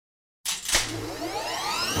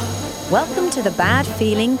Welcome to the Bad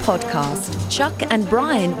Feeling Podcast. Chuck and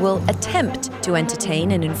Brian will attempt to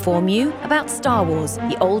entertain and inform you about Star Wars,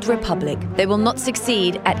 The Old Republic. They will not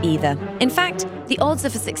succeed at either. In fact, the odds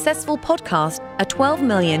of a successful podcast are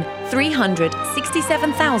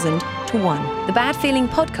 12,367,000 to 1. The Bad Feeling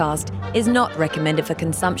Podcast is not recommended for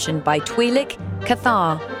consumption by Twi'lek,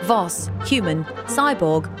 Cathar, Voss, human,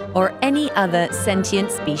 cyborg, or any other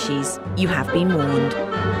sentient species. You have been warned.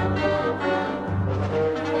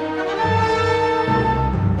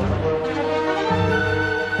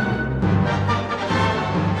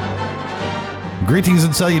 Greetings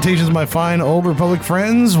and salutations, my fine Old Republic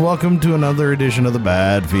friends. Welcome to another edition of the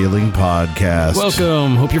Bad Feeling Podcast.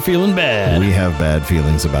 Welcome. Hope you're feeling bad. We have bad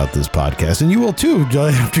feelings about this podcast, and you will too,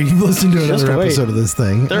 after you've listened to another episode of this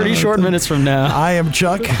thing. 30 short minutes from now. I am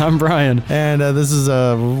Chuck. I'm Brian. And this is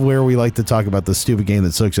where we like to talk about the stupid game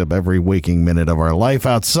that soaks up every waking minute of our life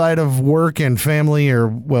outside of work and family, or,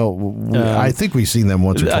 well, I think we've seen them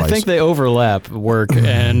once or twice. I think they overlap, work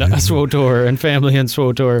and SWTOR and family and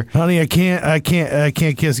SWTOR. Honey, I can't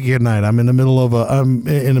kiss you goodnight. I'm in the middle of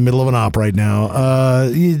an op right now.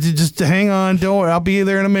 You just hang on. Don't worry. I'll be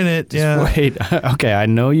there in a minute. Yeah. Wait. Okay. I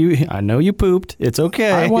know you pooped. It's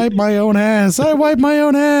okay. I wipe my own ass. Not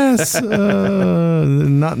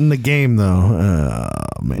in the game though.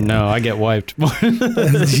 Man. No, I get wiped.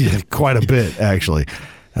 Yeah, quite a bit actually.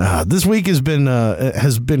 This week has been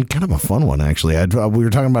kind of a fun one, actually. We were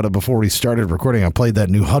talking about it before we started recording. I played that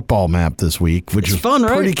new Hutball map this week, which is fun,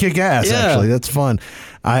 right? Pretty kick-ass, yeah. Actually. That's fun.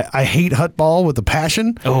 I hate Hutball with a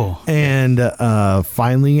passion. Oh. And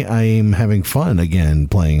finally, I'm having fun again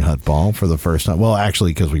playing Hutball for the first time. Well,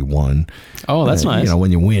 actually, because we won. Oh, that's nice. You know,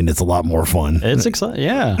 when you win, it's a lot more fun. It's exciting,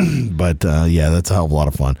 yeah. But, yeah, that's a hell of a lot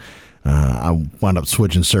of fun. I wound up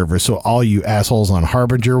switching servers, so all you assholes on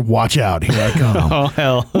Harbinger, watch out. Here I come. Oh,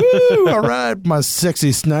 hell. Woo, all right, my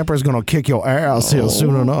sexy sniper is going to kick your ass here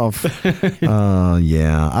soon enough.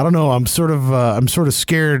 Yeah, I don't know. I'm sort of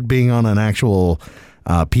scared being on an actual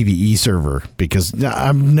PvE server because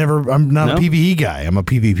I'm not a PvE guy. I'm a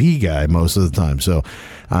PvP guy most of the time. So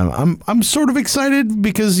I'm sort of excited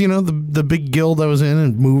because, you know, the big guild I was in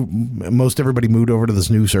and most everybody moved over to this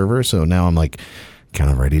new server. So now I'm like kind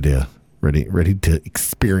of ready to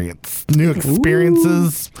experience new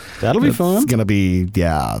experiences. Ooh, that'll be fun. It's gonna be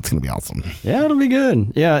awesome. Yeah, it'll be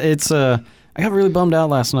good. Yeah, it's I got really bummed out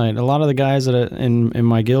last night. A lot of the guys in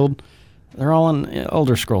my guild, they're all on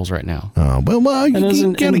Elder Scrolls right now. Well,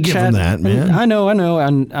 you gotta give them that, man. I know,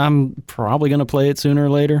 and I'm probably gonna play it sooner or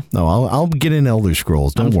later. No, I'll get in Elder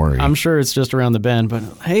Scrolls. Don't worry. I'm sure it's just around the bend, but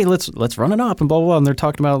hey, let's run it up and blah blah blah. And they're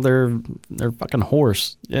talking about their fucking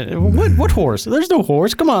horse. What horse? There's no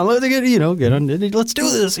horse. Come on, let's get on. Let's do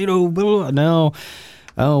this. Blah, blah. No.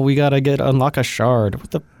 Oh, we gotta unlock a shard.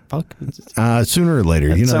 What the fuck? Sooner or later.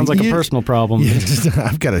 It sounds like a personal problem. Yeah,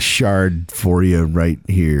 I've got a shard for you right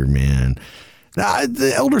here, man.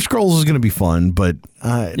 The Elder Scrolls is going to be fun, but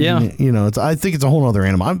yeah, I think it's a whole other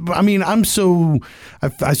animal. I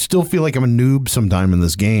still feel like I'm a noob sometime in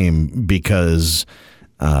this game because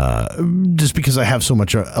just because I have so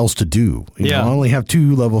much else to do. I only have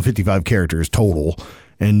 2 level 55 characters total.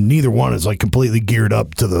 And neither one is like completely geared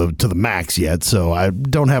up to the max yet, so I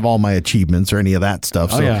don't have all my achievements or any of that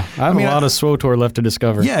stuff. Oh yeah, I have a lot of SWTOR left to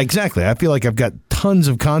discover. Yeah, exactly. I feel like I've got tons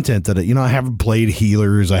of content that I haven't played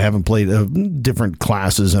healers, I haven't played different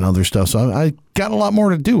classes and other stuff. So I got a lot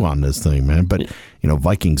more to do on this thing, man. But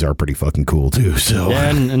Vikings are pretty fucking cool too. So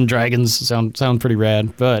yeah, and dragons sound pretty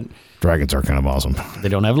rad, but. Dragons are kind of awesome. They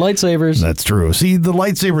don't have lightsabers. That's true. See, the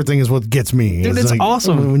lightsaber thing is what gets me. Dude, it's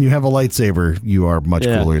awesome. When you have a lightsaber, you are much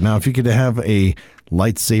cooler. Now, if you could have a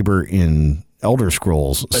lightsaber in Elder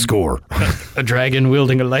Scrolls, score. A dragon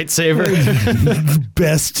wielding a lightsaber.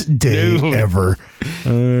 Best day ever. I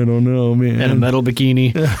don't know, man. And a metal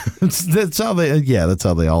bikini. That's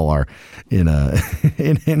how they all are in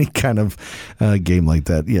any kind of game like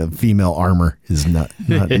that. Yeah, female armor is not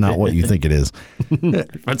what you think it is.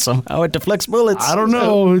 But somehow it deflects bullets. I don't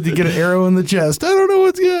know. You get an arrow in the chest. I don't know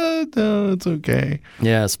what's good. No, it's okay.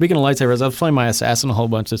 Yeah, speaking of lightsabers, I was playing my assassin a whole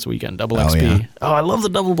bunch this weekend. Double XP. Yeah. Oh, I love the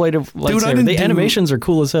double-bladed lightsaber. The animations are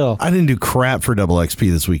cool as hell. I didn't do crap for double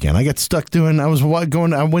XP this weekend. I got stuck doing. I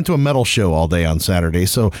went to a metal show all day on Saturday,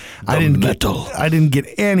 so I didn't get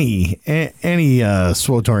any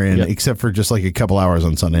SWTOR in except for just like a couple hours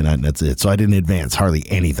on Sunday night, and that's it. So I didn't advance hardly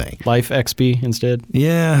anything. Life XP instead.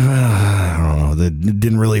 Yeah, I don't know. They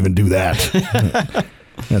didn't really even do that.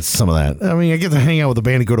 That's some of that. I mean, I get to hang out with the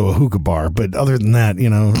band and go to a hookah bar, but other than that,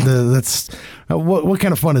 that's what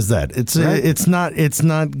kind of fun is that? It's not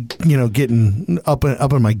getting up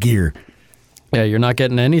in my gear. Yeah, you're not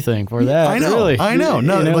getting anything for that. I know. Really. I know.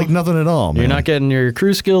 No, like nothing at all, man. You're not getting your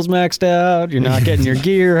crew skills maxed out. You're not getting your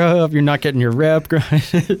gear up. You're not getting your rep grind.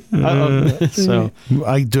 So, do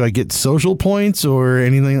I get social points or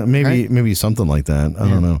anything? Maybe something like that. I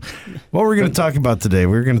don't know. What we're going to talk about today?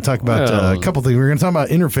 We're going to talk about a couple things. We're going to talk about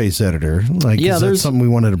interface editor. That's something we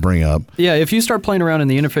wanted to bring up. Yeah, if you start playing around in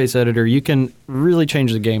the interface editor, you can really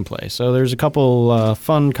change the gameplay. So there's a couple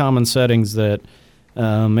fun common settings that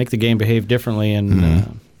make the game behave differently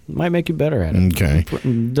and might make you better at it. Okay.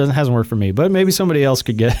 Hasn't worked for me, but maybe somebody else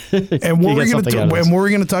could get. And were we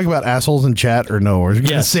going to talk about assholes in chat or no? We're going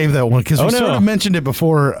to save that one because we sort of mentioned it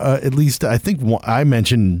before. At least I think I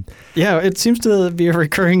mentioned. Yeah, it seems to be a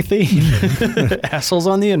recurring theme. Assholes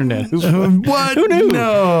on the internet. What? Who knew?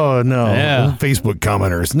 No. Yeah. Facebook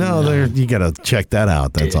commenters. No. You got to check that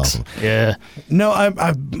out. That's awesome. Yeah. No,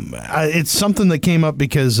 it's something that came up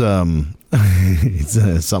because.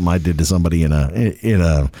 It's something I did to somebody in a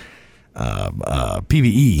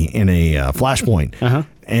PvE in a Flashpoint,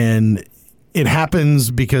 and it happens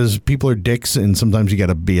because people are dicks, and sometimes you got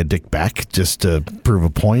to be a dick back just to prove a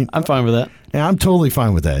point. I'm fine with that. Yeah, I'm totally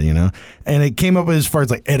fine with that, And it came up as far as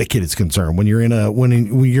like etiquette is concerned when you're in a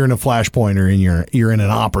Flashpoint or you're in an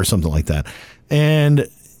op or something like that, and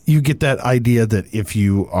you get that idea that if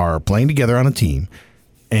you are playing together on a team.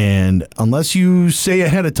 And unless you say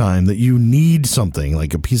ahead of time that you need something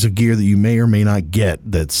like a piece of gear that you may or may not get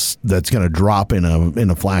that's going to drop in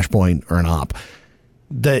a Flashpoint or an op,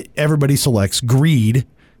 that everybody selects greed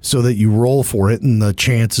so that you roll for it, and the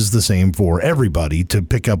chance is the same for everybody to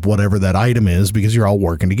pick up whatever that item is because you're all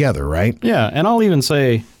working together, right? Yeah, and I'll even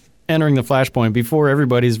say entering the Flashpoint before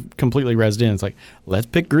everybody's completely rezzed in, it's like, let's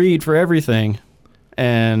pick greed for everything,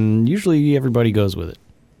 and usually everybody goes with it.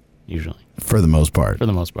 Usually. For the most part.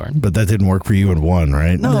 But that didn't work for you in one,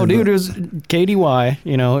 right? No, dude, it was KDY.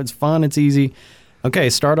 It's fun, it's easy. Okay,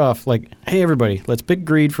 start off like, hey, everybody, let's pick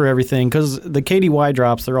greed for everything. Because the KDY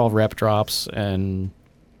drops, they're all rep drops. And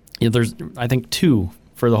there's, I think, 2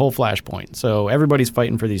 for the whole Flashpoint. So everybody's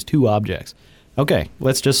fighting for these 2 objects. Okay,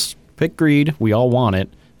 let's just pick greed. We all want it.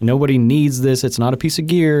 Nobody needs this. It's not a piece of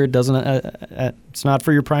gear. It doesn't. It's not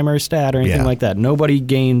for your primary stat or anything like that. Nobody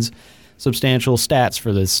gains substantial stats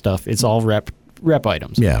for this stuff. It's all rep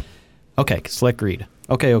items. Yeah. Okay, select greed.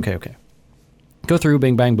 Okay. Go through,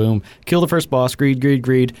 bing, bang, boom. Kill the first boss, greed,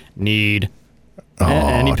 need.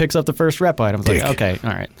 And he picks up the first rep item. It's like, okay,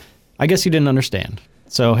 all right. I guess he didn't understand.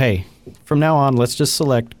 So, hey, from now on, let's just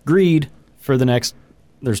select greed for the next.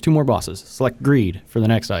 There's 2 more bosses. Select greed for the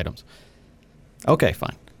next items. Okay,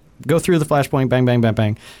 fine. Go through the Flashpoint, bang, bang, bang,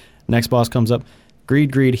 bang. Next boss comes up,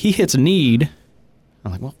 greed. He hits need.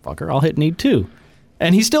 I'm like, well, fucker, I'll hit need too.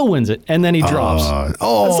 And he still wins it, and then he drops. It's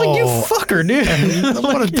like, you fucker, dude.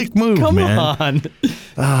 What a dick move, Come man. on.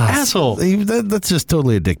 Asshole. That's just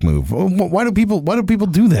totally a dick move. Why do people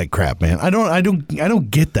do that crap, man? I don't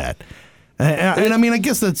get that. And I mean, I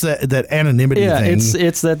guess that's that anonymity thing. Yeah,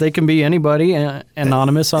 it's that they can be anybody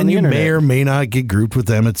anonymous on the internet. And you may or may not get grouped with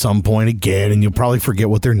them at some point again, and you'll probably forget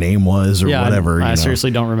what their name was or whatever. I seriously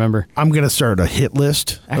don't remember. I'm going to start a hit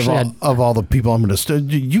list of all the people I'm going to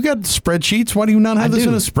you got spreadsheets? Why do you not have this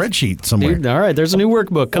in a spreadsheet somewhere? Dude, all right, there's a new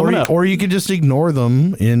workbook coming up. Or you could just ignore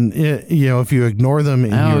them. If you ignore them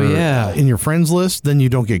in your friends list, then you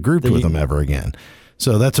don't get grouped with them ever again.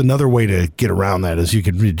 So that's another way to get around that is you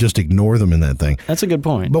could just ignore them in that thing. That's a good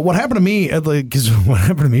point. But what happened to me, because what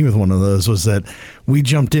happened to me with one of those was that we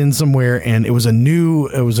jumped in somewhere and it was I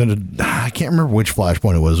can't remember which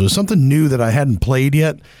Flashpoint it was. It was something new that I hadn't played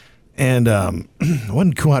yet. And it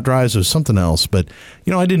wasn't Kuat Drives, it was something else. But,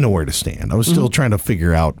 I didn't know where to stand. I was still trying to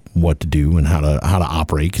figure out what to do and how to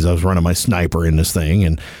operate because I was running my sniper in this thing.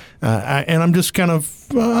 And I'm just kind of,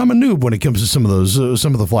 I'm a noob when it comes to some of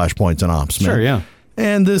the Flashpoints and ops, man. Sure, yeah.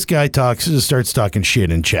 And this guy starts talking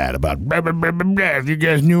shit in chat about, blah, blah, blah, blah, blah. If you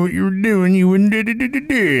guys knew what you were doing, you wouldn't do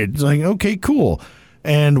it. It's like, okay, cool.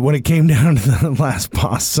 And when it came down to the last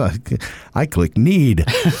boss, I clicked need.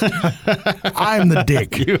 I'm the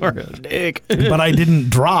dick. You are a dick. But I didn't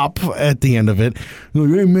drop at the end of it. Like,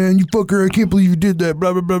 hey, man, you fucker, I can't believe you did that,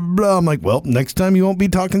 blah, blah, blah, blah. I'm like, well, next time you won't be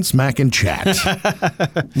talking smack in chat.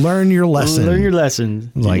 Learn your lesson. Learn your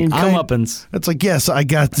lesson. Like, comeuppance. It's like, yes, I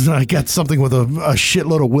got something with a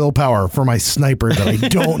shitload of willpower for my sniper that I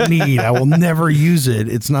don't need. I will never use it.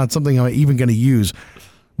 It's not something I'm even going to use.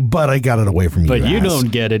 But I got it away from you. But you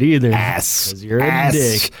don't get it either. Ass. Because you're a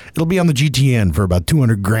dick. It'll be on the GTN for about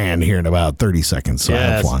 $200,000 here in about 30 seconds. So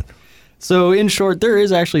have fun. So in short, there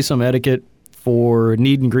is actually some etiquette for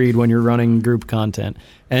need and greed when you're running group content.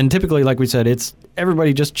 And typically, like we said, it's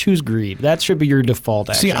everybody just choose greed. That should be your default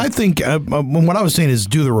action. See, I think what I was saying is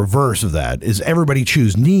do the reverse of that, is everybody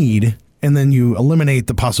choose need, and then you eliminate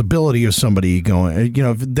the possibility of somebody going,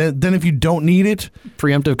 then if you don't need it.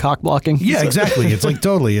 Preemptive cock blocking. Yeah, exactly. It's like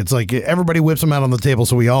totally. It's like everybody whips them out on the table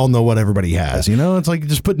so we all know what everybody has. It's like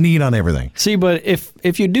just put need on everything. See, but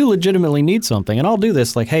if you do legitimately need something, and I'll do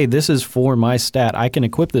this, like, hey, this is for my stat. I can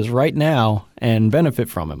equip this right now and benefit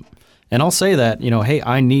from it. And I'll say that, hey,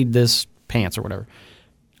 I need this pants or whatever.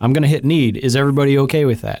 I'm going to hit need. Is everybody okay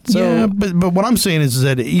with that? So, yeah, but what I'm saying is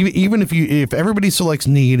that even if everybody selects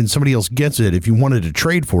need and somebody else gets it, if you wanted to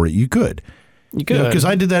trade for it, you could. You could. Because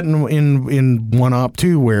I did that in one op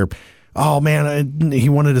too, where, oh man, he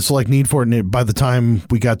wanted to select need for it, and by the time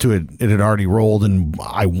we got to it, it had already rolled, and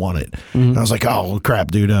I won it. Mm-hmm. And I was like, oh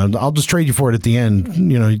crap, dude, I'll just trade you for it at the end.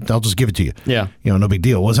 I'll just give it to you. Yeah. No big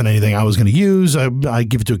deal. It wasn't anything I was going to use. I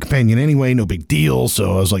give it to a companion anyway. No big deal.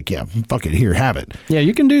 So I was like, yeah, fuck it. Here, have it. Yeah,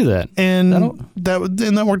 you can do that. And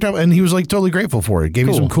that worked out. And he was like totally grateful for it. Gave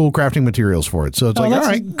me some cool crafting materials for it. So it's like, all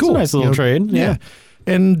right, cool. That's a nice little trade. Yeah.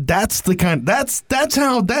 And that's what I'm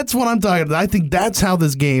talking about. I think that's how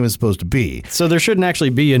this game is supposed to be. So there shouldn't actually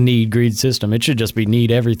be a need greed system. It should just be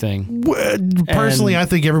need everything. Personally, I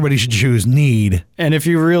think everybody should choose need. And if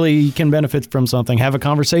you really can benefit from something, have a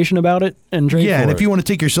conversation about it and trade for it. Yeah, and if you want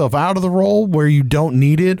to take yourself out of the role where you don't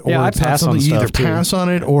need it, or I pass on you stuff either pass on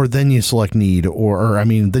it, or then you select need,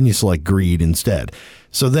 then you select greed instead.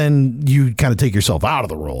 So then you kind of take yourself out of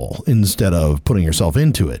the role instead of putting yourself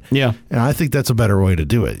into it. Yeah. And I think that's a better way to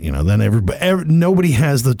do it. Then nobody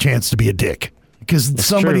has the chance to be a dick, because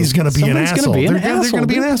somebody's going to be an asshole. They're going to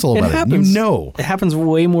be an asshole about it. Happens. It happens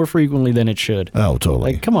way more frequently than it should. Oh,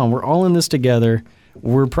 totally. Like, come on, we're all in this together.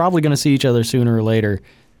 We're probably going to see each other sooner or later.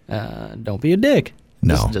 Don't be a dick.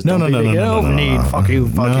 No. Fuck you.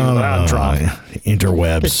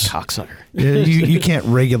 Interwebs. Cocksucker. You can't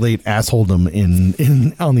regulate assholedom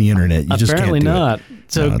in on the internet. You just Apparently can't do not. It.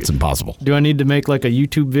 So no, it's impossible. Do I need to make like a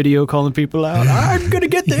YouTube video calling people out? I'm going to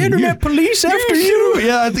get the internet police after you.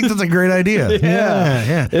 Yeah, I think that's a great idea.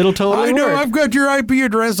 Yeah. It'll totally work. I've got your IP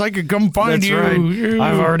address. I could come find you. Right.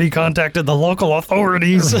 I've already contacted the local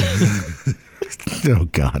authorities. Oh,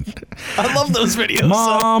 God. I love those videos.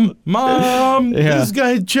 Mom, this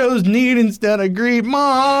guy chose need instead of greed.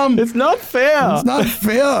 Mom. It's not fair. It's not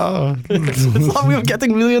fair. It's not we're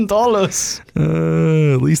getting $1 million.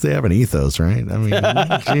 At least they have an ethos, right? I mean,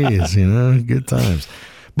 jeez, good times.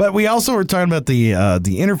 But we also were talking about the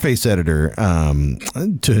interface editor.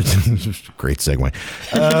 Great segue.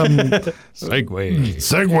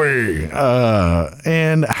 Segue.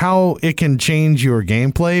 And how it can change your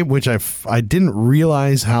gameplay, which I didn't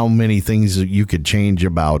realize how many things you could change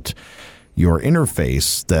about your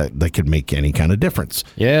interface that could make any kind of difference.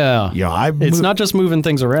 Yeah. It's not just moving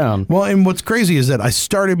things around. Well, and what's crazy is that I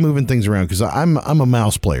started moving things around because I'm a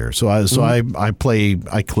mouse player. So I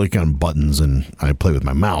click on buttons and I play with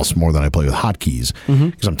my mouse more than I play with hotkeys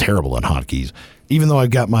because I'm terrible at hotkeys. Even though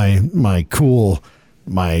I've got my cool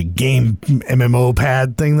game MMO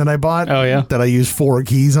pad thing that I bought. Oh, yeah? That I use 4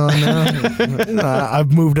 keys on now.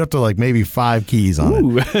 I've moved up to like maybe 5 keys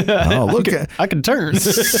on it. Oh, look. I can turn.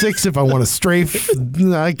 6 if I want to strafe.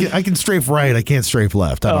 I can strafe right. I can't strafe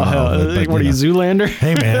left. I don't know. What are you, Zoolander?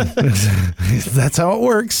 Hey, man. That's how it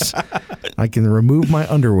works. I can remove my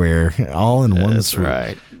underwear all in one swoop. That's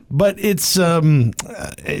right. But it's what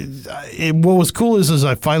was cool is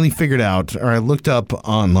I finally figured out, or I looked up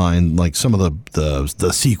online like some of the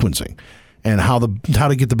sequencing and how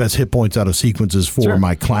to get the best hit points out of sequences for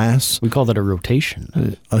my class. We call that a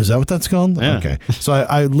rotation. Is that what that's called? Yeah. Okay. So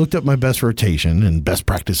I looked up my best rotation and best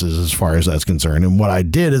practices as far as that's concerned. And what I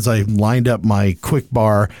did is I lined up my quick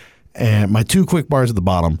bar and my 2 quick bars at the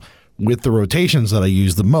bottom with the rotations that I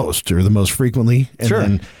use the most or the most frequently. And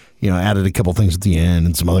then added a couple things at the end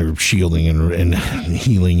and some other shielding and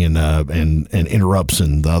healing and interrupts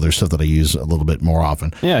and the other stuff that I use a little bit more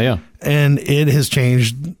often. Yeah. And it has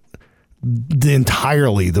changed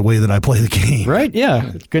entirely the way that I play the game. Right,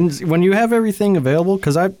 yeah. When you have everything available,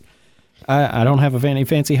 because I don't have any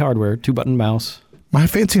fancy hardware, 2-button mouse. My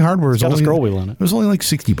fancy hardware is got a scroll wheel on it. It was only like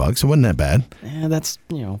 $60. It wasn't that bad. Yeah, that's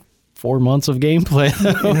 4 months of gameplay.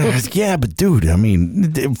 Yeah, but dude, I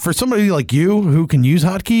mean, for somebody like you who can use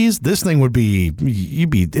hotkeys, this thing would be it'd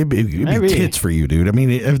be tits for you, dude. I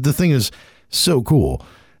mean, the thing is so cool.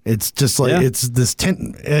 It's just like it's this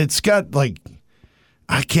it's got like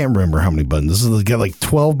I can't remember how many buttons. It's got like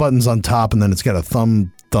 12 buttons on top, and then it's got a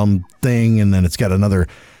thumb thing, and then it's got another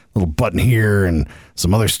little button here and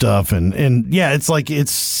some other stuff. And yeah, it's like,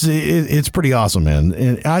 it's pretty awesome, man.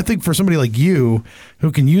 And I think for somebody like you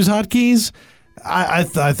who can use hotkeys, I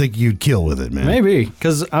think you'd kill with it, man. Maybe,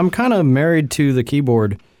 because I'm kind of married to the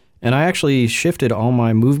keyboard, and I actually shifted all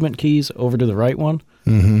my movement keys over to the right one.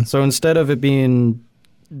 Mm-hmm. So instead of it being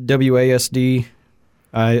WASD,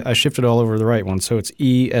 I shifted all over to the right one, so it's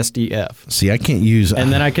ESDF. See, I can't use...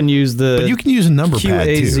 And then I can use the... But you can use a number pad,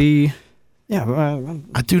 too. Yeah,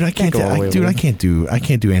 dude, I can't do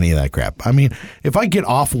any of that crap. I mean, if I get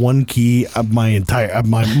off one key, I might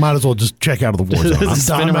as well just check out of the war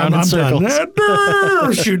zone. I'm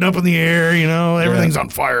done. Shooting up in the air, everything's on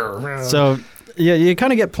fire. So, yeah, you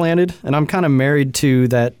kind of get planted, and I'm kind of married to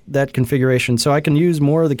that configuration. So I can use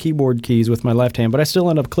more of the keyboard keys with my left hand, but I still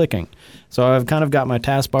end up clicking. So I've kind of got my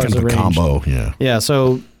taskbars kind of arranged. A combo, yeah. Yeah,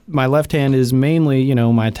 so my left hand is mainly,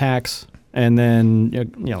 my attacks. And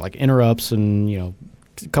then, like interrupts and, a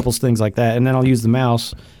couple things like that. And then I'll use the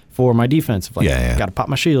mouse for my defensive. Like, got to pop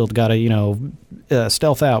my shield, got to,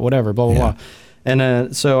 stealth out, whatever, blah, blah, blah.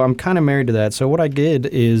 And so I'm kind of married to that. So what I did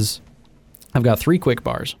is I've got 3 quick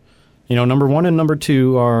bars. Number 1 and number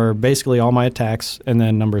 2 are basically all my attacks. And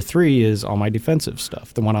then number 3 is all my defensive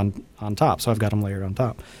stuff, the one on top. So I've got them layered on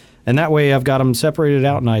top. And that way I've got them separated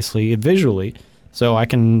out nicely visually. So I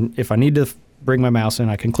can, if I need to bring my mouse in,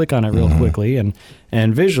 I can click on it real quickly,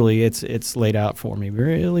 and visually it's laid out for me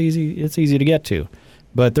real easy. It's easy to get to,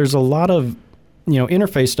 but there's a lot of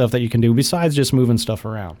interface stuff that you can do besides just moving stuff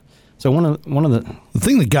around. So one of the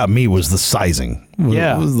thing that got me was the sizing.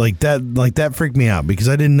 Yeah, like that freaked me out because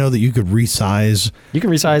I didn't know that you could resize. You can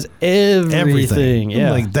resize everything. Yeah,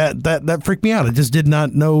 like that freaked me out. I just did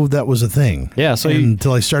not know that was a thing. Yeah, so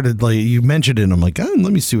until I started, like, you mentioned it, and I'm like, oh,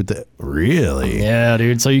 let me see what that really. Yeah,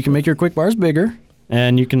 dude. So you can make your quick bars bigger,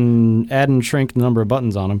 and you can add and shrink the number of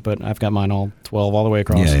buttons on them. But I've got mine all 12 all the way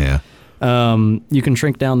across. Yeah. You can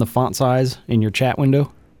shrink down the font size in your chat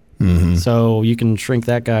window. Mm-hmm. So you can shrink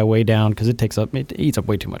that guy way down because it eats up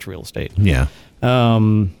way too much real estate. Yeah.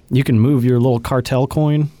 You can move your little cartel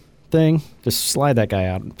coin thing. Just slide that guy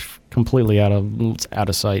out completely out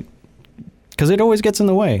of sight because it always gets in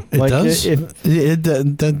the way. It does. I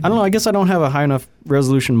don't know. I guess I don't have a high enough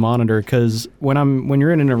resolution monitor because when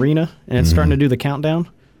you're in an arena and it's starting to do the countdown,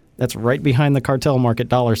 that's right behind the cartel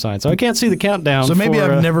market $sign. So I can't see the countdown. So maybe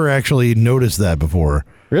I've never actually noticed that before.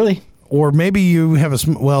 Really? Or maybe you have I've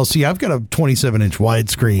got a 27-inch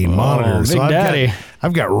widescreen monitor. Big so daddy.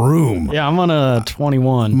 I've got room. Yeah, I'm on a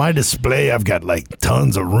 21. My display, I've got like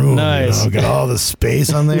tons of room. Nice. I've got all the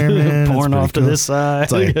space on there, man. Pouring off to this side.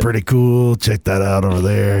 It's like pretty cool. Check that out over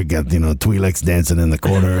there. Got, Twi'leks dancing in the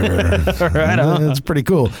corner. Right on. It's pretty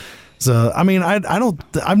cool. So, I mean,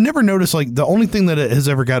 I've never noticed, like, the only thing that it has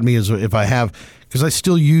ever got me is if I have, because I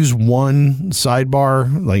still use one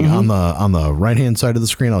sidebar, like on the right-hand side of the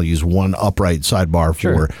screen, I'll use one upright sidebar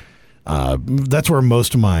for, that's where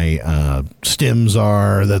most of my stims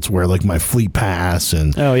are. That's where, like, my fleet pass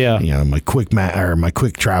and, my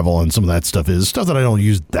quick travel and some of that stuff is stuff that I don't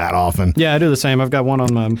use that often. Yeah, I do the same. I've got one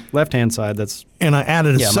on my left-hand side that's... And I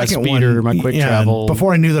added a second my speeder, one. My quick travel.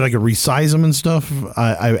 Before I knew that I could resize them and stuff,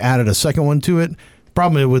 I added a second one to it.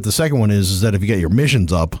 Problem with the second one is that if you get your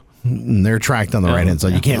missions up, and they're tracked on the right-hand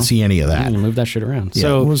side, you can't see any of that. You move that shit around. Yeah,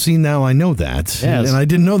 so, see, now I know that. Yes. And I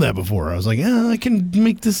didn't know that before. I was like, I can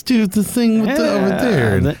make this do the thing with over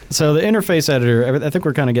there. So the interface editor, I think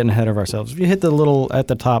we're kind of getting ahead of ourselves. If you hit the little, at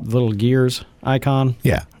the top, the little gears icon,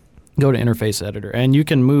 go to interface editor, and you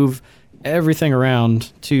can move everything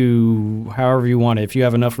around to however you want it. If you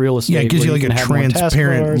have enough real estate, it gives you like a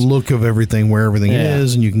transparent look of everything, where everything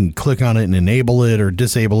is, and you can click on it and enable it or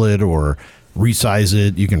disable it or resize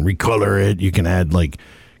it. You can recolor it. You can add like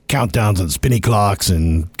countdowns and spinny clocks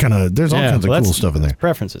and kind of, there's all kinds of cool stuff in there.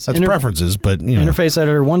 Preferences. That's preferences, but Interface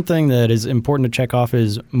editor, one thing that is important to check off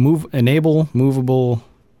is enable movable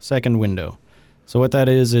second window. So what that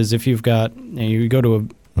is if you've got, you go to a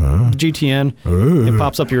GTN, it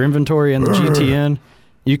pops up your inventory in the GTN.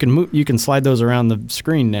 You can slide those around the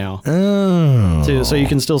screen now. Oh. So you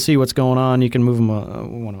can still see what's going on. You can move them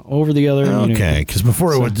one over the other. Okay, because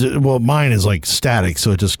before mine is like static,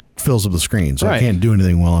 so it just fills up the screen. So I can't do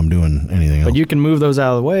anything while I'm doing anything else. But you can move those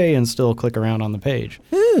out of the way and still click around on the page.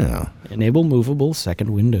 Yeah. Enable movable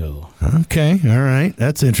second window. Okay, all right.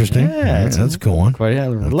 That's interesting. Yeah, that's a cool one.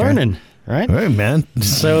 Learning. Right? All right, man.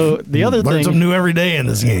 So the other thing... Learn something new every day in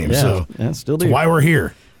this game. Still do. That's why we're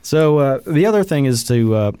here. So the other thing is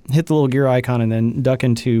to hit the little gear icon and then duck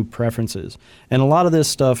into preferences. And a lot of this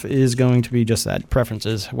stuff is going to be just that,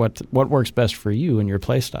 preferences, what works best for you and your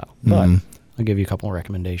play style. But I'll give you a couple of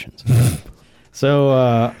recommendations.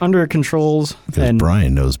 So under controls, because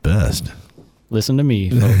Brian knows best. Listen to me,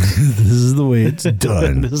 folks. This is the way it's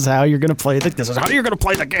done. This is how you're going to play this is how you're going to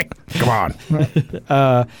play the game. Come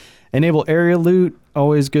on. Enable area loot,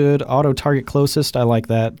 always good. Auto target closest, I like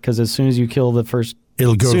that because as soon as you kill the first,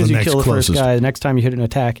 it'll go to the next closest. As soon as you kill the first guy, the next time you hit an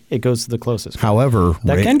attack, it goes to the closest. However,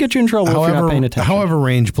 that can get you in trouble if you're not paying attention. However,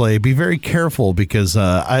 range play, be very careful because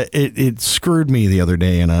it screwed me the other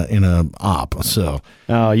day in a op. So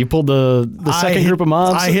you pulled the second group of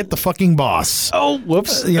mobs. I hit the fucking boss. Oh,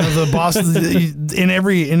 whoops! The boss in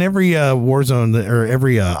every Warzone or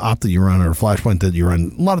every op that you run or Flashpoint that you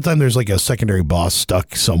run. A lot of time there's like a secondary boss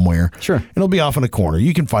stuck somewhere. Sure, it'll be off in a corner.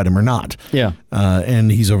 You can fight him or not. Yeah,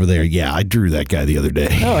 and he's over there. Yeah, I drew that guy the other day.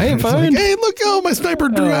 Oh, hey, fine. Like, hey, look! Oh, my sniper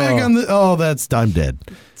drag on the. Oh, I'm dead.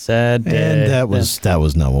 Sad. And that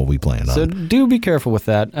was not what we planned on. So do be careful with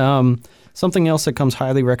that. Something else that comes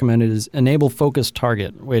highly recommended is enable focus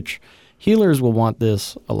target, which healers will want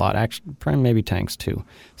this a lot. Actually, maybe tanks too.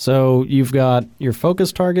 So you've got your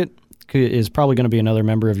focus target is probably going to be another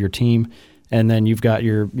member of your team, and then you've got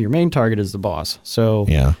your main target is the boss. So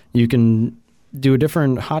you can do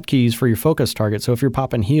different hotkeys for your focus target. So if you're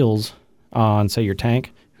popping heals on, say, your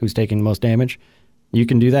tank, who's taking the most damage, you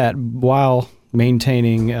can do that while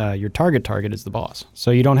maintaining your target is the boss.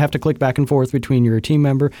 So you don't have to click back and forth between your team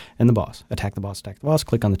member and the boss. Attack the boss,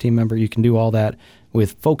 click on the team member. You can do all that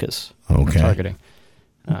with focus targeting.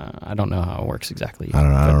 I don't know how it works exactly.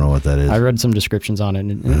 I don't know what that is. I read some descriptions on it,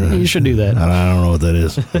 and you should do that. I don't know what that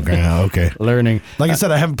is. Okay. Learning. Like I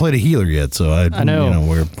said, I haven't played a healer yet, so I know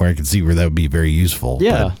where I can see where that would be very useful.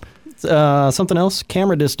 Yeah. Something else,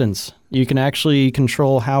 camera distance. You can actually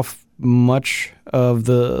control how much of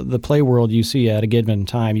the play world you see at a given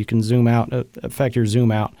time. You can zoom out, affect your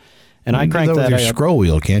zoom out. And I crank that with your scroll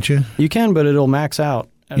wheel, can't you? You can, but it'll max out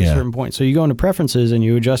at a certain point. So you go into preferences and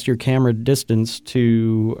you adjust your camera distance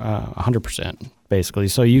to 100%, basically.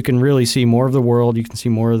 So you can really see more of the world. You can see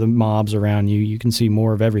more of the mobs around you. You can see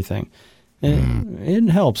more of everything. It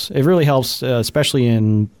helps. It really helps, especially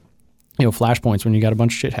in flashpoints when you got a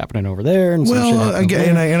bunch of shit happening over there. And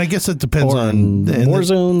I guess it depends on war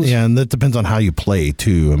zones. Yeah, and that depends on how you play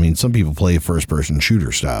too. I mean, some people play first-person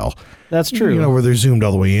shooter style. That's true. Where they're zoomed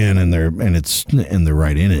all the way in and they're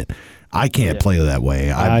right in it. I can't play that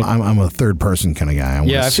way. I'm a third-person kind of guy.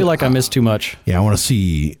 I feel like I miss too much. Yeah, I want to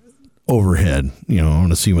see overhead. I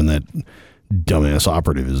want to see when that dumbass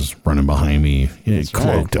operative is running behind me,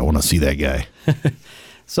 cloaked. Right. I want to see that guy.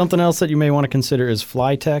 Something else that you may want to consider is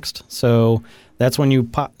fly text. So that's when you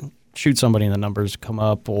shoot somebody and the numbers come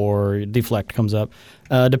up or deflect comes up.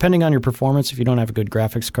 Depending on your performance, if you don't have a good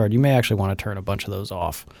graphics card, you may actually want to turn a bunch of those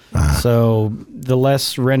off. So the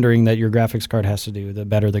less rendering that your graphics card has to do, the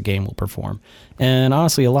better the game will perform. And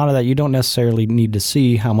honestly, a lot of that you don't necessarily need to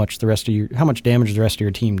see how much damage the rest of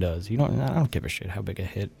your team does. I don't give a shit how big a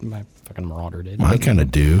hit my fucking Marauder did. I kind of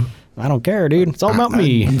do. I don't care, dude. It's all about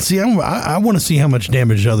me. I want to see how much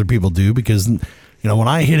damage other people do because, when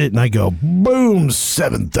I hit it and I go, boom,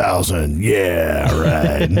 7,000. Yeah,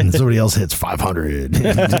 right. And somebody else hits 500.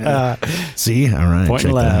 See? All right. Point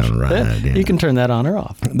and laugh. Right. You can turn that on or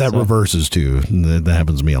off. That reverses too. That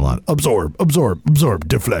happens to me a lot. Absorb,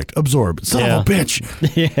 deflect, absorb. Son of a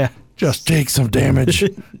bitch. Yeah. Just take some damage.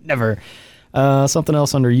 Never. Something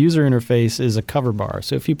else under user interface is a cover bar.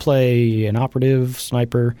 So if you play an operative,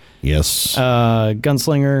 sniper,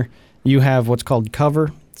 gunslinger, you have what's called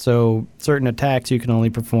cover. So certain attacks you can only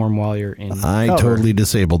perform while you're in cover. I totally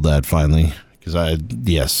disabled that finally.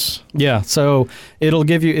 Yeah, so it'll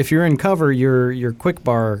give you, if you're in cover, your quick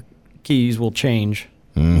bar keys will change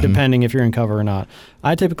depending if you're in cover or not.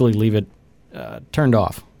 I typically leave it turned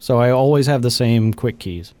off. So I always have the same quick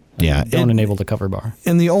keys. Yeah, don't enable the cover bar.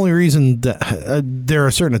 And the only reason that there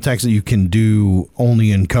are certain attacks that you can do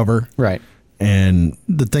only in cover. Right. And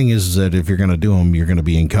the thing is that if you're going to do them, you're going to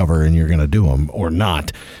be in cover and you're going to do them or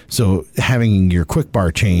not. So having your quick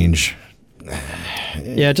bar change.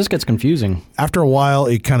 Yeah, it just gets confusing. After a while,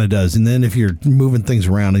 it kind of does. And then if you're moving things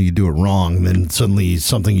around and you do it wrong, then suddenly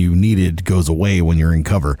something you needed goes away when you're in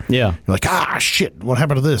cover. Yeah. You're like, shit, what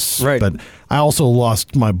happened to this? Right. But I also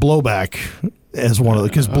lost my blowback as one of the,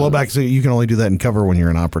 because blowbacks, you can only do that in cover when you're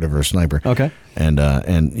an operative or a sniper. Okay.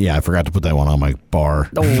 And yeah, I forgot to put that one on my bar.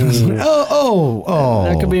 Oh.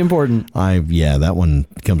 That could be important. That one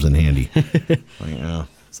comes in handy. Yeah.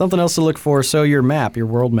 Something else to look for. So your map, your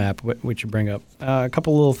world map, which you bring up, a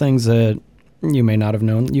couple little things that you may not have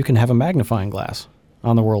known. You can have a magnifying glass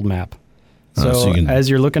on the world map. So as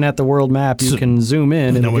you're looking at the world map, you can zoom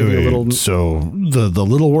in and give you a little. So the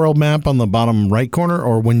little world map on the bottom right corner,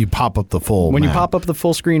 or when you pop up the full. When you pop up the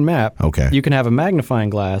full screen map, okay, you can have a magnifying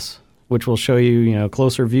glass which will show you,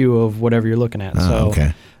 closer view of whatever you're looking at.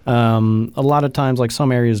 Okay. A lot of times, like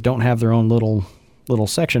some areas don't have their own little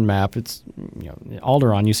section map. It's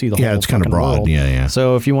Alderaan, you see the whole it's kind of broad. world. Yeah.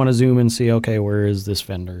 So if you want to zoom and see, okay, where is this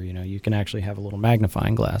vendor? You can actually have a little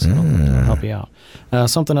magnifying glass to help you out.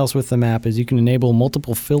 Something else with the map is you can enable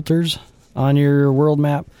multiple filters on your world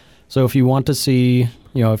map. So if you want to see,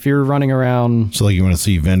 if you're running around, so like you want to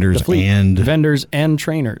see vendors and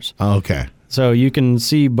trainers. Oh, okay. So you can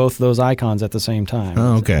see both those icons at the same time.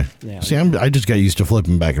 Oh, okay. Yeah. See, I just got used to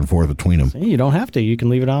flipping back and forth between them. See, you don't have to. You can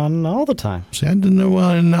leave it on all the time. See, I didn't know.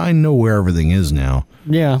 I know where everything is now.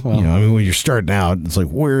 Yeah. Well, when you're starting out, it's like,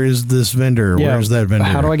 where is this vendor? Yeah, Where's that vendor?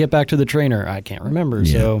 How do I get back to the trainer? I can't remember.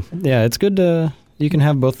 Yeah. So yeah, it's good to you can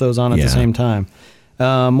have both those on at the same time.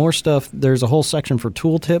 More stuff. There's a whole section for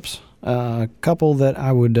tooltips. A couple that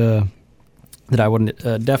I would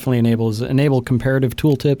definitely enable comparative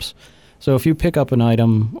tooltips. So if you pick up an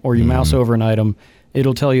item or you mouse over an item,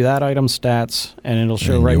 it'll tell you that item's stats, and it'll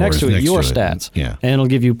show right next to it your stats. Yeah. And it'll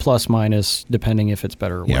give you plus, minus, depending if it's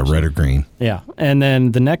better or worse. Yeah, red or green. Yeah. And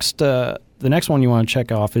then the next one you want to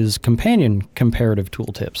check off is companion comparative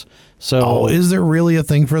tooltips. So, is there really a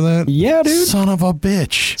thing for that? Yeah, dude. Son of a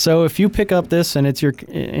bitch. So if you pick up this and it's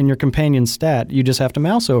in your companion stat, you just have to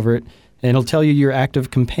mouse over it, and it'll tell you your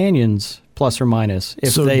active companions plus or minus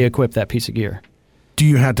if they equip that piece of gear. Do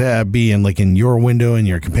you have to be in your window and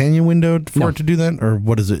your companion window for it to do that? Or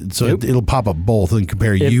what is it? So it'll pop up both and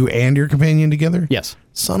compare you and your companion together? Yes.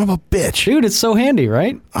 Son of a bitch. Dude, it's so handy,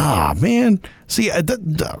 right? Ah, man. See, all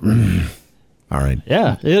right.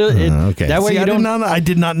 Yeah. Okay. That way I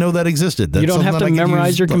did not know that existed. That's you don't have to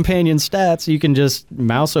memorize your companion stats. You can just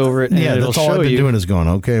mouse over it and it'll that's all show I've been doing is going,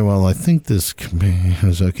 okay, well, I think this companion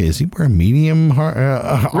is okay. Is he wearing medium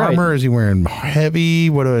armor? Is he wearing heavy?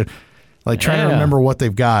 What do I... trying to remember what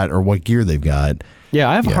they've got or what gear they've got. Yeah,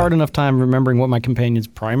 I have a hard enough time remembering what my companion's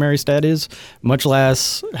primary stat is, much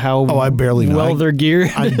less how I barely know. well their gear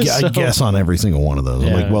is. I guess on every single one of those.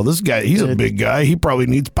 I'm like, well, this guy, he's a big guy. He probably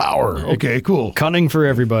needs power. Okay, cool. Cunning for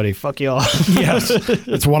everybody. Fuck y'all. Yes,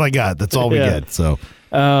 that's what I got. That's all we get. So,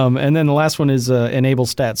 and then the last one is enable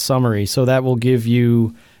stat summary. So that will give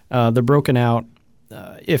you the broken out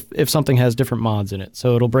if something has different mods in it.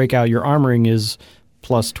 So it'll break out your armoring is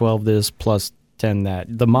plus 12 this, plus 10 that.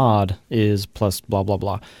 The mod is plus blah, blah,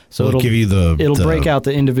 blah. So it'll give you it'll break out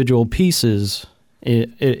the individual pieces,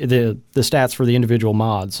 the stats for the individual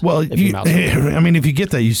mods. Well, if you get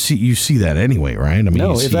that, you see that anyway, right? I mean,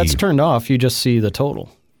 no, if that's turned off, you just see the total.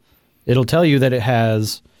 It'll tell you that it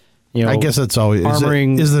has, I guess that's always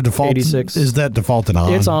armoring is the default 86. Is that defaulted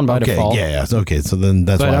on? It's on by default. Yeah. Okay, so then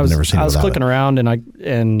that's why I've never seen it. I was clicking around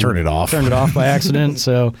and turned it off. Turned it off by accident,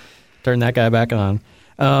 so turn that guy back on.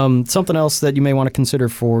 Something else that you may want to consider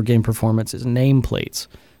for game performance is nameplates.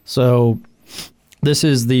 So this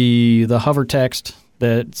is the hover text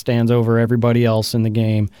that stands over everybody else in the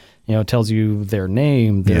game. It tells you their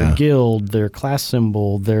name, their guild, their class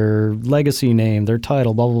symbol, their legacy name, their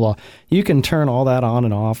title, blah, blah, blah. You can turn all that on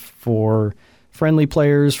and off for friendly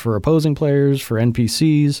players, for opposing players, for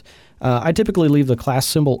NPCs. I typically leave the class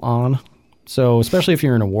symbol on. So especially if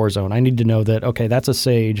you're in a war zone, I need to know that, okay, that's a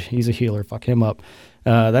sage. He's a healer. Fuck him up.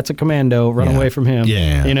 That's a commando. Run away from him.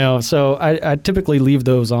 Yeah. So I typically leave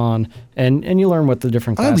those on, and you learn what the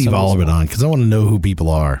different class I leave all of it are. on because I want to know who people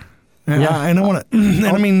are. Yeah. And I want to, and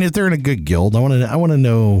I mean, if they're in a good guild, I want to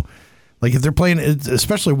know, like if they're playing,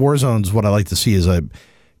 especially war zones, what I like to see is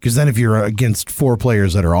because then if you're against 4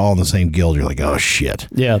 players that are all in the same guild, you're like, oh, shit.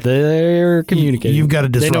 Yeah, they're communicating. You've got to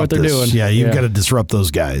disrupt They know what they're doing. Yeah, you've got to disrupt those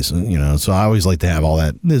guys. So I always like to have all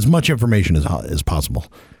that, as much information as possible.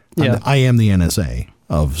 Yeah. I am the NSA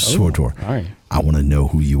of SWTOR. All right. I want to know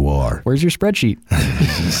who you are. Where's your spreadsheet?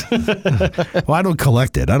 Well, I don't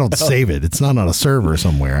collect it. I don't save it. It's not on a server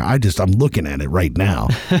somewhere. I'm looking at it right now.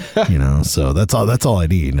 So that's all I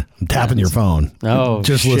need. I'm tapping your phone. Oh,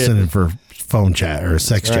 just shit. listening for phone chat or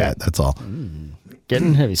sex chat. That's all.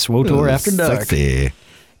 Getting heavy. SWTOR after dark. Sexy.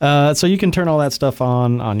 So you can turn all that stuff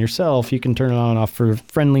on yourself. You can turn it on and off for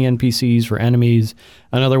friendly NPCs, for enemies.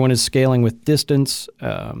 Another one is scaling with distance.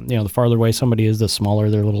 The farther away somebody is, the smaller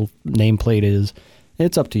their little nameplate is.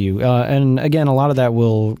 It's up to you. And again, a lot of that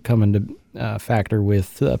will come into factor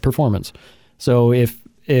with performance. So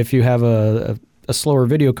if you have a slower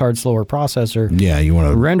video card, slower processor, you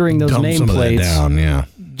want to rendering those dump some of that nameplates down,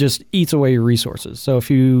 just eats away your resources. So if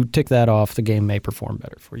you tick that off, the game may perform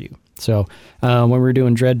better for you. So when we were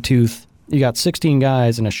doing Dreadtooth, you got 16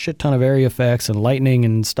 guys and a shit ton of area effects and lightning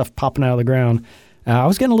and stuff popping out of the ground. I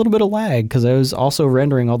was getting a little bit of lag because I was also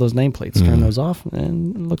rendering all those nameplates. Turn those off,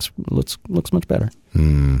 and it looks much better.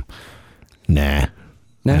 Nah.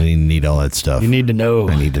 I didn't need all that stuff. You need to know.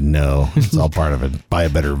 I need to know. It's all part of it. Buy a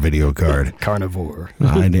better video card. Carnivore.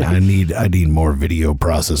 I need more video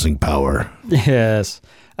processing power. Yes.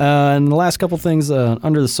 And the last couple things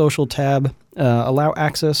under the social tab, allow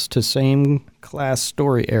access to same class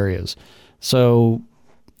story areas. So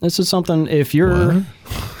this is something if you're,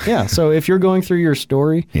 so if you're going through your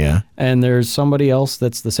story and there's somebody else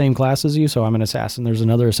that's the same class as you, so I'm an assassin, there's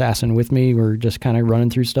another assassin with me, we're just kind of running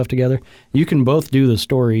through stuff together, you can both do the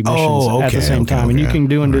story missions at the same time. And you can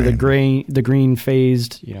do under the green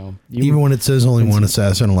phased, even when it says only one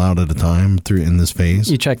assassin allowed at a time in this phase?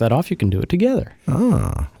 You check that off, you can do it together.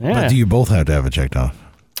 Oh. Yeah. But do you both have to have it checked off?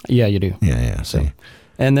 Yeah, you do. Yeah, see.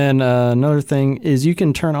 And then another thing is you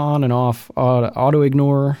can turn on and off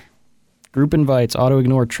auto-ignore group invites,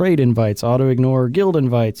 auto-ignore trade invites, auto-ignore guild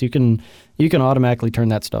invites. You can automatically turn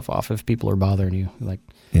that stuff off if people are bothering you.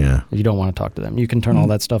 If you don't want to talk to them. You can turn all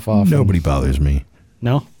that stuff off. Nobody bothers me.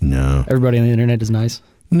 No? No. Everybody on the internet is nice?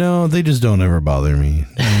 No, they just don't ever bother me.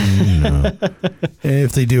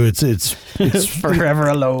 If they do, it's forever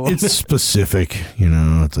alone. It's specific,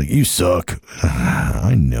 It's like, you suck.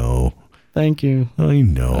 I know. Thank you. I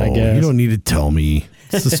know. I guess. You don't need to tell me.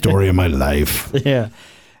 It's the story of my life. Yeah.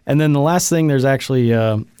 And then the last thing, there's actually,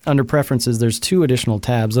 under preferences, there's 2 additional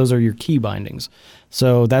tabs. Those are your key bindings.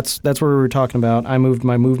 So that's where we were talking about. I moved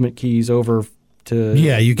my movement keys over to...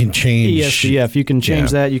 Yeah, you can change... ESGF. You can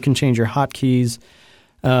change that. You can change your hotkeys.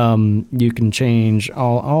 You can change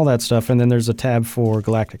all that stuff. And then there's a tab for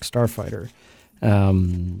Galactic Starfighter.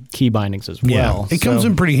 Key bindings as well. It comes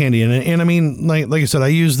in pretty handy, and I mean, like I said, I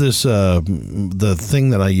use this. The thing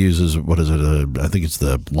that I use is what is it? I think it's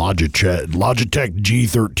the Logitech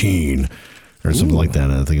G13 or something like that.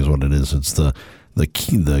 I think is what it is. It's the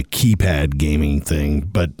keypad gaming thing.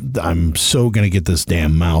 But I'm so gonna get this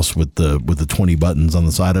damn mouse with the 20 buttons on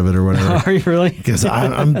the side of it or whatever. Are you really? Because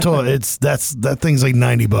I'm told that thing's like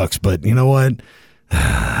 $90. But you know what?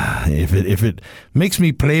 If it makes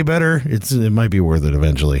me play better, it might be worth it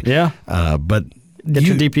eventually. Yeah. But get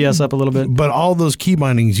your DPS up a little bit. But all those key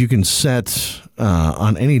bindings you can set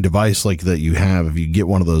on any device like that you have. If you get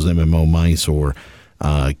one of those MMO mice or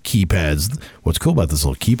keypads, what's cool about this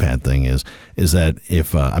little keypad thing is that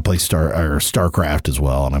if I play StarCraft as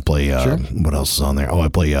well, and I play what else is on there? I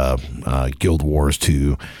play Guild Wars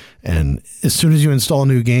 2, and as soon as you install a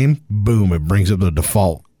new game, boom, it brings up the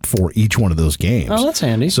default for each one of those games. Oh, that's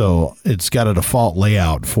handy. So it's got a default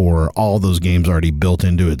layout for all those games already built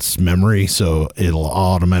into its memory, so it'll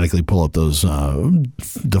automatically pull up those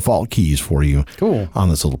default keys for you on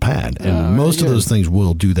this little pad. And most of those things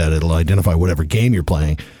will do that. It'll identify whatever game you're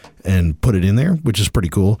playing and put it in there, which is pretty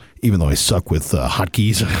cool, even though I suck with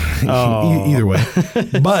hotkeys. Either way.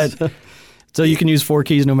 But... So you can use 4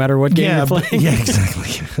 keys no matter what game you're playing? Yeah,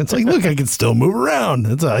 exactly. It's like, look, I can still move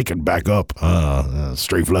around. I can back up.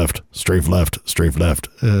 Strafe left, strafe left, strafe left.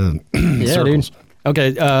 Yeah, circles. dude.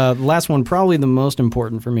 Okay, last one, probably the most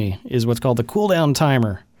important for me, is what's called the cooldown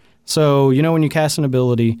timer. So, when you cast an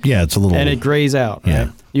ability... Yeah, it's a little... And it grays out, right?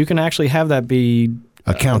 You can actually have that be...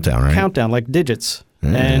 A countdown, right? Countdown, like digits.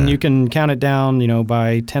 Yeah. And you can count it down,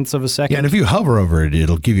 by tenths of a second. Yeah, and if you hover over it,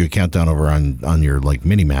 it'll give you a countdown over on your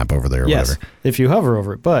mini map over there or whatever. If you hover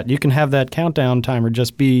over it. But you can have that countdown timer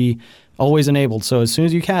just be always enabled. So as soon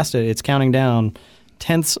as you cast it, it's counting down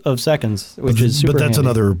tenths of seconds, which is super handy.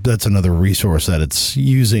 That's another resource that it's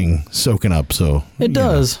soaking up. So it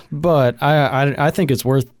does, but I think it's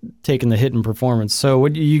worth taking the hit in performance. So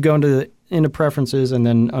when you go into preferences, and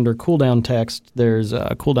then under cooldown text, there's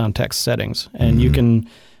cooldown text settings, and you can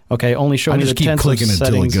only show me the tenths of settings. I just keep clicking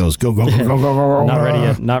until it goes go go go go go go. Not ready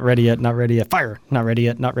yet. Not ready yet. Not ready yet. Fire. Not ready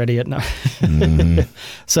yet. Not ready yet. Not.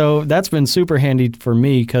 So that's been super handy for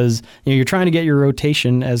me because you're trying to get your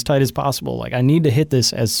rotation as tight as possible. Like I need to hit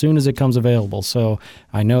this as soon as it comes available, so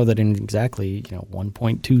I know that in exactly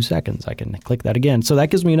 1.2 seconds I can click that again. So that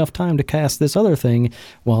gives me enough time to cast this other thing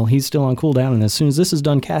while he's still on cooldown, and as soon as this is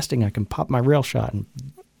done casting, I can pop my rail shot and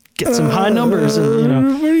get some high numbers.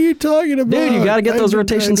 And what are you talking about? Dude, you got to get those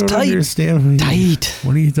rotations tight. Understand. Tight.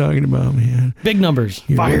 What are you talking about, man? Big numbers.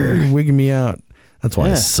 You're Fire. wigging me out. That's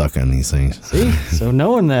why I suck on these things. See, so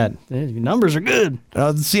knowing that numbers are good.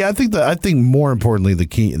 See, I think more importantly, the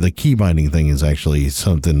key binding thing is actually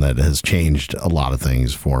something that has changed a lot of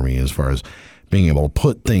things for me as far as being able to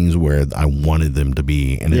put things where I wanted them to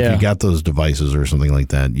be. And if you got those devices or something like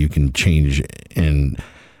that, you can change and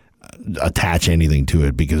attach anything to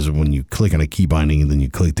it, because when you click on a key binding, then you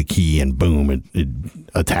click the key and boom, it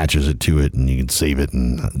attaches it to it, and you can save it,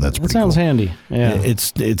 and that's pretty sounds cool. handy. Yeah,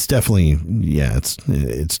 it's definitely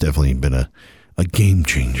it's definitely been a game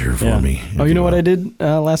changer for me. Oh, you know what I did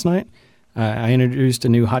last night? I introduced a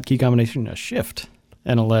new hotkey combination, a shift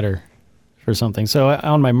and a letter for something. So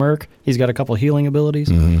on my Merc, he's got a couple healing abilities.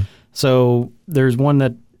 Mm-hmm. So there's one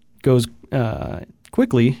that goes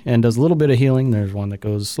quickly and does a little bit of healing. There's one that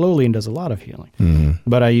goes slowly and does a lot of healing. Mm-hmm.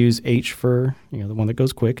 But I use H for the one that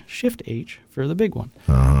goes quick, Shift H for the big one.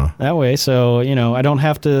 Uh-huh. That way, so I don't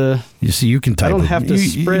have to. You see, you can type. I don't have to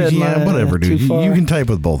spread. Yeah, whatever, dude. Too far. You can type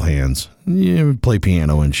with both hands. You play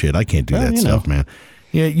piano and shit. I can't do that stuff, man.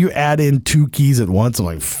 Yeah, you add in 2 keys at once. I'm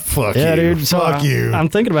like, fuck you. Dude. Fuck you. I'm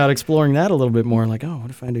thinking about exploring that a little bit more. Like, what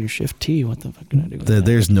if I do Shift T? What the fuck can I do with that?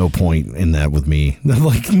 There's no point in that with me.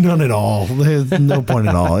 Like, none at all. There's no point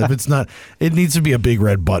at all. If it's not, it needs to be a big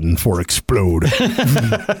red button for explode.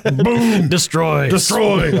 Boom. Destroy.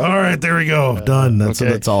 All right, there we go. Done.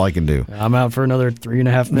 That's all I can do. I'm out for another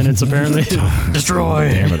 3.5 minutes, apparently. Destroy.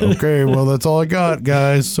 Damn it. Okay, well, that's all I got,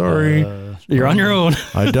 guys. Sorry. You're on your own.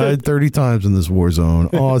 I died 30 times in this war zone.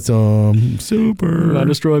 Awesome. Super. My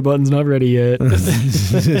destroy button's not ready yet.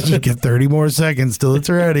 Just get 30 more seconds till it's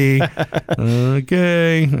ready.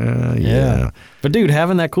 Okay. Yeah. But dude,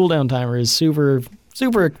 having that cooldown timer is super,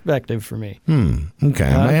 super effective for me. Okay.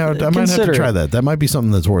 I might have to try that. That might be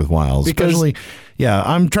something that's worthwhile. Especially,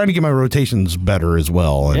 I'm trying to get my rotations better as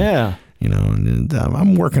well. And, and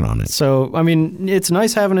I'm working on it. So, I mean, it's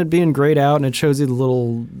nice having it being grayed out, and it shows you the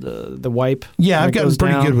little the wipe. Yeah, I've gotten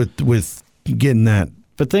pretty good with getting that.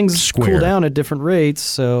 But things cool down at different rates,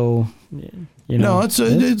 so No,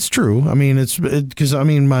 it's true. I mean, because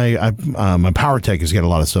my power tech has got a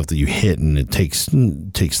lot of stuff that you hit, and it takes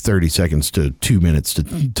 30 seconds to 2 minutes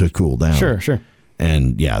to cool down. Sure.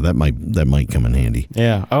 And that might come in handy.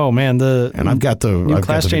 Yeah. Oh man, I've got the new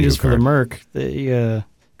class changes for the Merc. They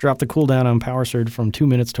dropped the cooldown on Power Surge from 2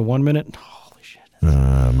 minutes to 1 minute. Holy shit!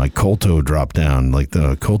 My Colto dropped down. Like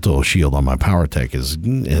the Colto shield on my Power Tech has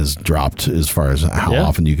dropped as far as how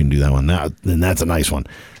often you can do that one. And that's a nice one.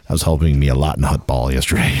 That was helping me a lot in Hutball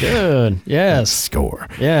yesterday. Good. Yes. Score.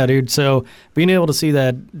 Yeah, dude. So being able to see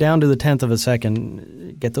that down to the 10th of a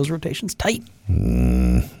second, get those rotations tight.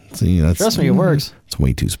 See, trust me, it works. It's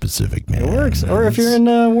way too specific, man. It works. Or if you're in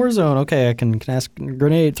Warzone, okay, I can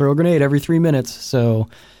throw a grenade every 3 minutes. So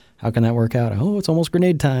how can that work out? Oh, it's almost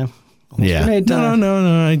grenade time. Grenade time.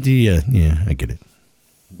 No. I get it.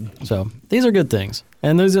 So these are good things,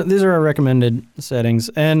 and these are our recommended settings.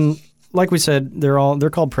 And like we said, they're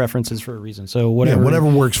called preferences for a reason. So whatever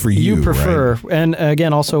works for you prefer, right? And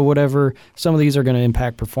again, also whatever. Some of these are going to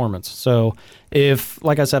impact performance. So if,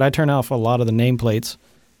 like I said, I turn off a lot of the nameplates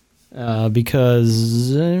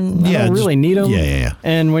because I don't really need them. Yeah.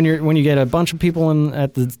 And when you get a bunch of people in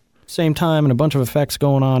at the same time and a bunch of effects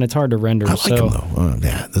going on, it's hard to render. I like them though.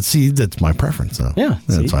 That's my preference though. Yeah,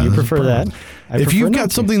 you prefer that. If you've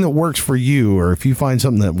got something that works for you, or if you find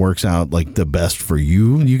something that works out like the best for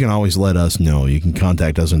you, you can always let us know. You can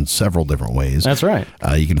contact us in several different ways. That's right.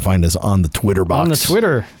 You can find us on the Twitter box. On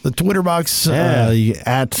the Twitter box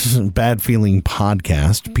at Bad Feeling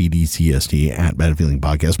Podcast, PDCST at Bad Feeling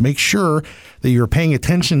Podcast. Make sure that you're paying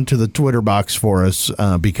attention to the Twitter box for us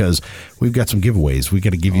because we've got some giveaways. We've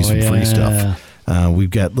got to give you some free stuff. We've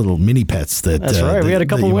got little mini pets that. That's right. We had a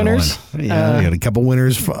couple winners. We had a couple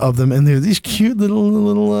winners of them, and they're these cute little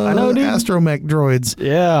astromech droids.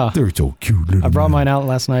 Yeah, they're so cute. I brought mine out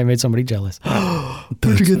last night. Made somebody jealous.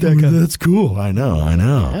 Where'd you get that guy? That's cool. I know.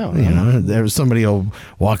 Yeah, there's somebody will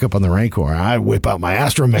walk up on the Rancor. I whip out my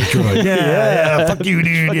astromech droid. Yeah, fuck you,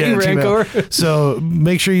 dude. Fuck you, Rancor. So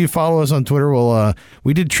make sure you follow us on Twitter.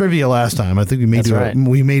 We did trivia last time. I think we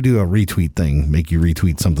may do a retweet thing. Make you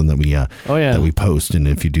retweet something that we that we post, and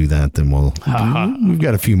if you do that, then we've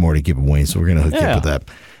got a few more to give away, so we're gonna hook you up with that.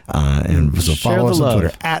 And so follow us on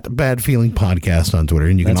Twitter at Bad Feeling Podcast on Twitter,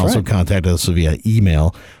 and you can also contact us via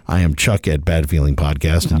email. I am Chuck at Bad Feeling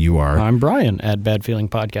Podcast, and you are? I'm Brian at Bad Feeling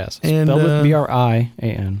Podcast. Spelled with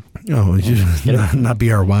BRIAN. Oh, not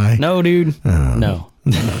BRY? No, dude. No.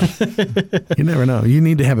 You never know. You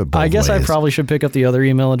need to have it both I guess ways. I probably should pick up the other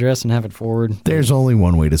email address and have it forward. There's only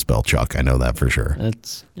one way to spell Chuck. I know that for sure. I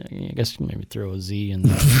guess maybe throw a Z in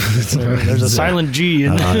there. There's a silent G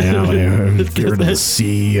in there. Get rid of the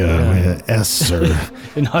C, S, or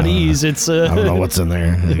not E's. It's I don't know what's in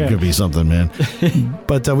there. It could be something, man.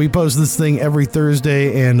 But we post this thing every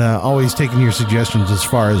Thursday, and always taking your suggestions as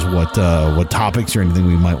far as what topics or anything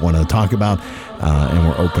we might want to talk about. And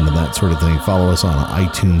we're open to that sort of thing. Follow us on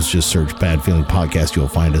iTunes. Just search Bad Feeling Podcast. You'll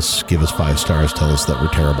find us. Give us 5 stars. Tell us that we're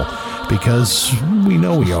terrible, because we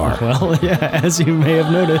know we are. Well, yeah, as you may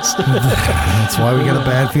have noticed. That's why we got a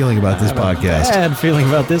bad feeling about this podcast. Bad feeling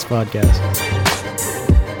about this podcast.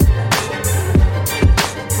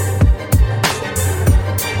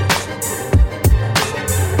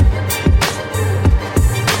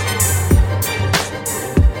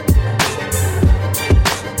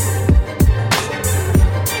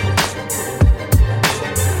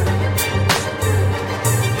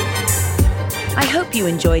 hope you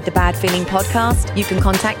enjoyed the Bad Feeling Podcast. You can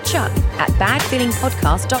contact Chuck at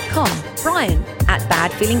badfeelingpodcast.com, Brian at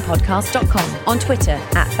badfeelingpodcast.com, on Twitter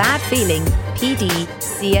at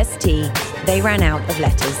badfeelingpdcst. They ran out of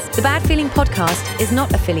letters. The Bad Feeling Podcast is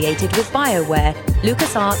not affiliated with BioWare,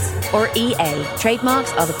 LucasArts, or EA.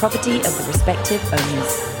 Trademarks are the property of the respective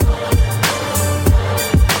owners.